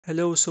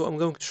Hello, so I'm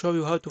going to show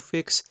you how to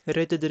fix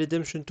Red Dead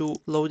Redemption 2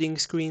 loading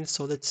screen.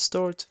 So let's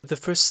start. The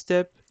first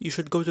step, you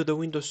should go to the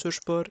Windows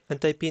search bar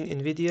and type in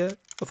NVIDIA.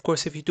 Of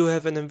course, if you do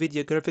have an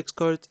NVIDIA graphics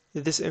card,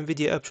 this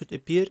NVIDIA app should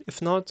appear.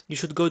 If not, you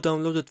should go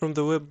download it from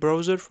the web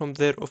browser from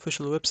their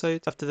official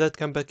website. After that,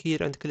 come back here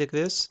and click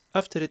this.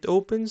 After it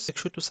opens, make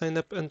sure to sign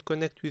up and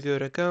connect with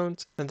your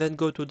account, and then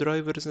go to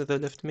drivers in the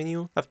left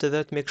menu. After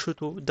that, make sure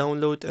to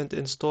download and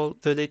install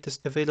the latest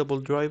available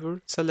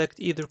driver. Select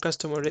either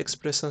custom or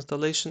express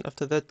installation.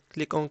 After that,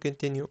 click on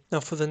continue. Now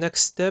for the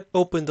next step,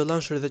 open the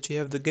launcher that you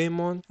have the game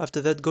on. After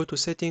that, go to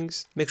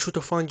settings. Make sure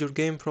to find your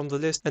game from the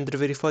list and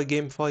verify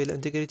game file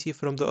integrity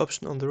from the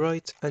option on the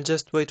right, and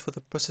just wait for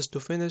the process to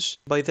finish.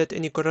 By that,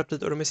 any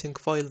corrupted or missing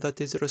file that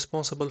is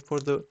responsible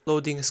for the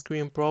loading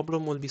screen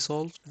problem will be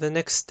solved. The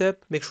next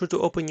step, make sure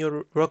to open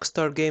your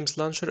Rockstar Games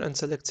launcher and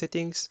select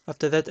settings.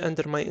 After that,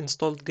 enter my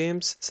installed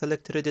games,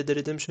 select Red Dead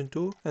Redemption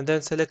 2, and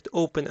then select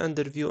open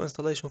under view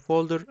installation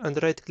folder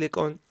and right click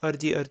on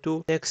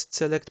RDR2. Next,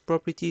 select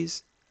properties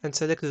and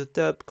select the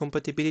tab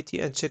compatibility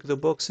and check the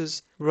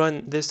boxes.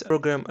 Run this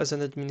program as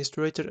an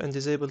administrator and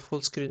disable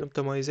full screen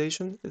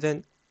optimization.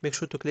 Then make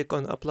sure to click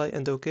on apply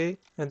and OK.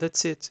 And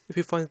that's it. If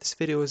you find this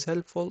video is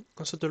helpful,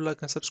 consider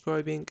like and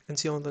subscribing, and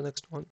see you on the next one.